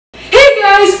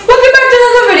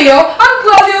I'm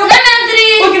Claudio. I'm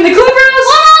Anthony. Welcome to Clippers.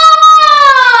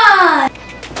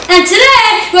 And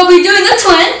today we'll be doing the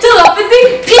twin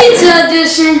telepathy pizza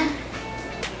edition.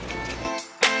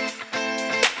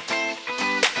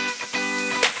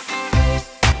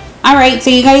 Alright, so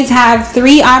you guys have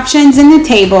three options in the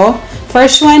table.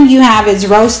 First one you have is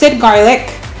roasted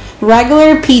garlic,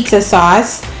 regular pizza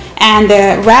sauce, and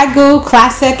the Ragu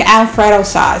classic Alfredo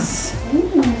sauce.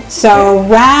 Ooh. So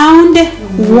round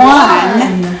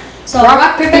one. So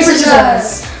rock, paper,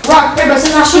 scissors. Rock, paper,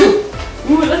 scissors, shoot.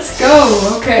 Ooh, let's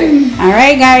go. Okay.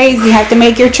 Alright guys, you have to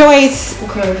make your choice.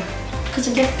 Okay. Because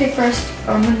I get to pick first.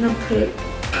 I'm gonna pick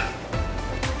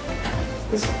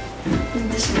this one.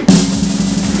 This one.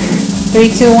 3,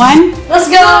 2, 1. Let's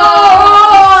go!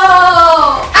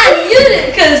 I knew it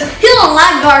because he don't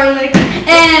like garlic.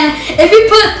 And if you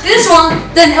put this one,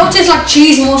 then it'll taste like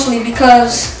cheese mostly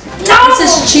because this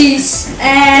is cheese.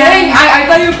 And Dang, I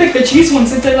thought you would pick the cheese one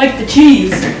since I like the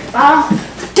cheese.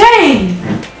 Dang!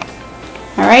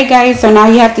 Alright guys, so now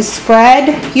you have to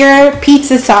spread your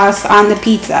pizza sauce on the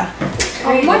pizza.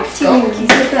 Oh, my team. Look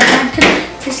at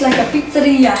that. Tastes like a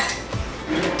pizzeria.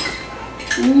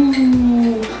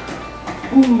 Ooh.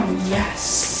 Ooh,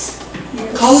 yes.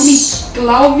 Call me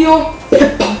Claudio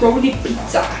Pepperoni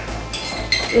Pizza.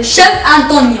 Chef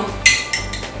Antonio.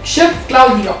 Chef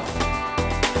Claudio.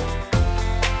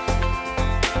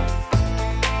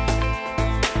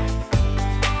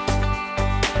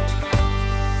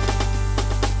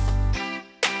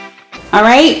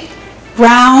 Alright,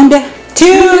 round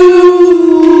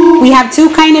 2. We have two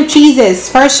kind of cheeses.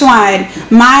 First one,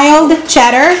 mild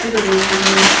cheddar.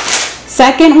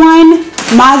 Second one,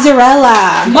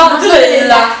 mozzarella.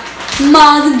 Mozzarella.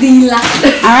 Mozzarella.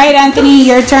 Alright, Anthony,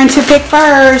 your turn to pick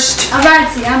first.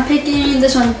 Alright, see, I'm picking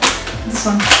this one. This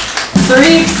one.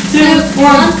 3, 2,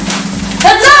 1.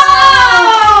 Let's go!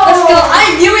 Let's go.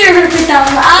 I knew you were going to pick that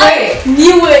one. I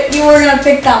knew it. You were going to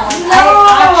pick that one. No.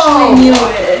 I actually knew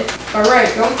it.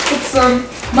 Alright, go put some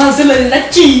mozzarella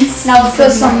cheese. Now let's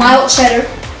put some mild cheddar.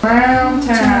 Round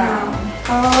town.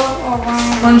 All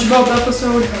around. SpongeBob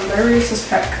episode, hilarious as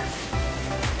heck.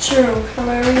 True.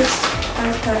 Hilarious.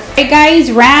 Okay. Alright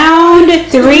guys, round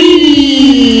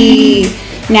 3.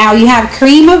 Now you have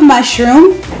cream of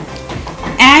mushroom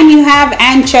and you have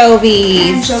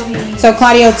anchovies. So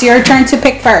Claudio, it's your turn to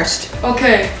pick first.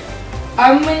 Okay,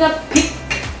 I'm gonna pick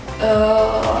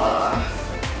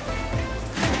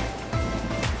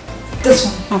this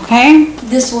one. Okay.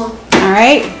 This one.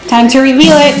 Alright, time to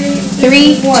reveal it.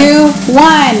 3, 2, 1.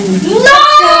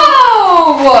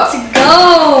 No! Let's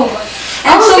go. I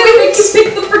was gonna make you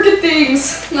pick the freaking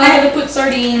things. Now I had to put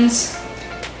sardines.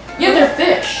 Yeah, they're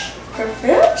fish. They're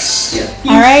fish?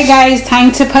 Yeah. Alright guys,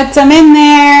 time to put some in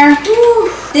there.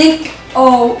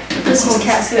 This is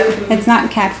cat food. It's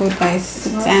not cat food guys,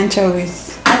 it's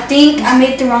anchovies. I think I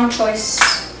made the wrong choice.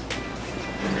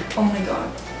 Oh my god.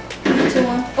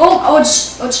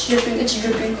 It's dripping. It's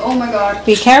dripping. Oh my god.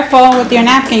 Be careful with your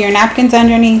napkin. Your napkin's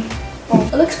underneath. Oh,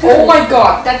 it looks good. Oh my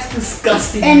god, that's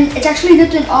disgusting. And it's actually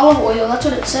dipped in olive oil. That's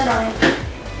what it said on it.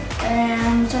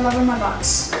 And I love in my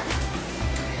box.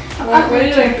 Why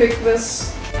did I pick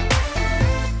this?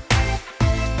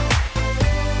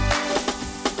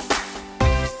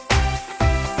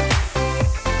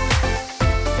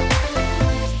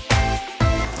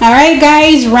 Alright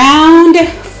guys, round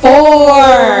 4.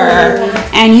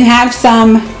 And you have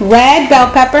some red bell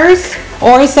peppers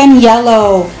or some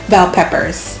yellow bell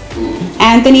peppers.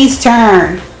 Anthony's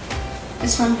turn.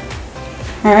 This one.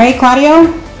 Alright,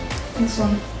 Claudio, This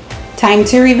one. time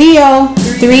to reveal.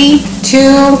 3,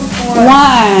 2,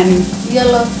 1.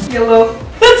 Yellow. Yellow.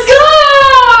 Let's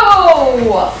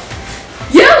go!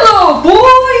 Yellow,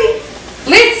 boy!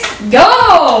 Let's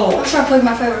go! I'm trying to pick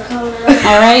my favorite color.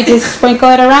 Alright, just sprinkle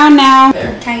it around now.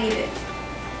 There. Tiny bit.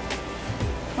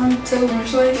 1, 2,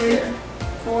 3,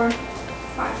 4,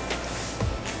 5.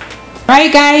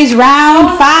 Alright guys,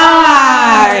 round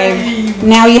 5.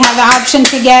 Now you have the option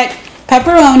to get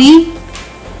pepperoni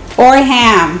or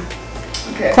ham.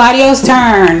 Okay. Claudio's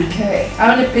turn. Okay,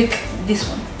 I'm gonna pick this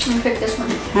one. I'm gonna pick this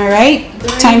one. Alright,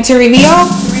 time to reveal.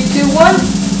 3, 2, 1.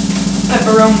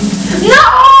 Pepperoni.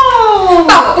 No!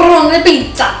 Pepperoni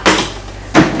pizza.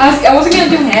 I wasn't gonna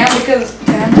do ham because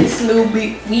ham is a little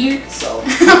bit weird, so.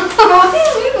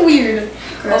 Oh, weird.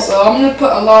 Also, I'm gonna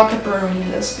put a lot of pepperoni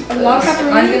in this because A lot of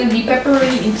pepperoni? I'm gonna be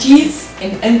pepperoni and cheese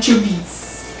and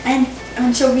anchovies. And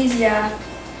anchovies, yeah.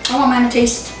 I want mine to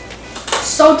taste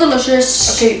so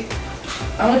delicious. Okay,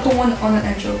 I'm gonna put one on an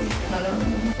anchovy. Another one.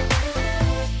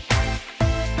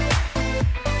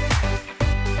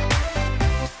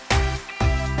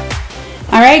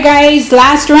 right, guys,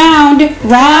 last round.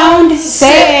 Round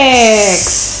 6.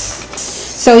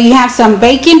 So you have some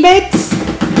bacon bits,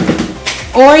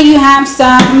 or you have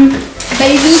some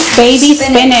baby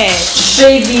spinach.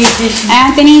 Baby edition.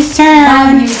 Anthony's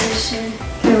turn.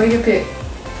 Here, we can pick.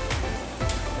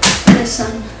 This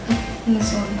one.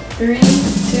 This one. 3,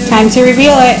 2. Time to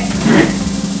reveal it.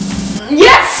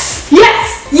 Yes!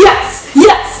 Yes! Yes!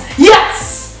 Yes!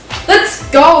 Yes! Let's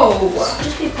go!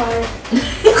 Just be quiet.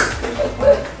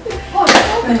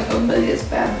 Oh, but it's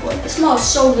bad boy. It smells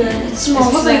so good. It It smells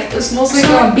smells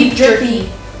like beef jerky.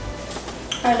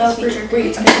 I love beef jerky.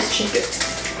 Wait, I just shake it.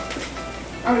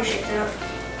 I already shaked it up.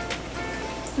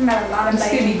 I'm at a lot of It's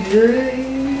gonna bacon. be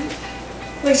good.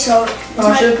 Wait, so Oh,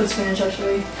 I should have put spinach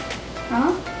actually.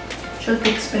 huh? Should have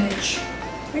put spinach.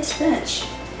 Where's spinach?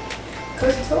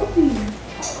 Cause it's healthy.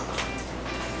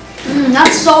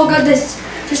 That's so good. This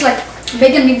just like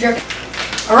bacon beef jerky.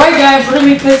 Alright guys, we're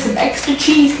gonna be putting some extra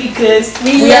cheese because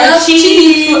We are love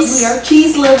cheese. We are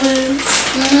cheese lovers.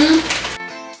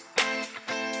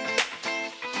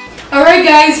 Alright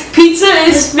guys, pizza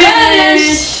is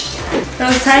finished. Now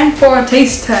it's time for a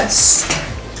taste test.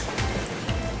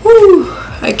 Whew,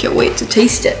 I can't wait to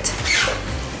taste it.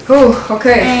 Oh,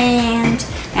 okay. And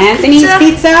Anthony's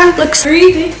pizza. looks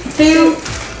 3, 2, 1.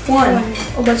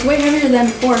 Oh, but it's way heavier than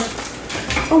before.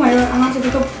 Oh my god, I'm going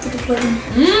to put the plate in.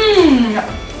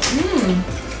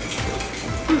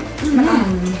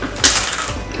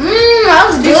 That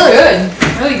was It's good. good.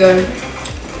 Really good.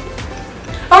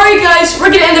 Alright guys,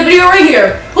 we're gonna end the video right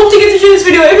here. Hope you get to enjoy this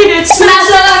video. If you did, Smash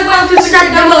that like button,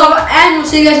 subscribe down below, and we'll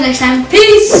see you guys next time.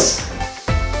 Peace!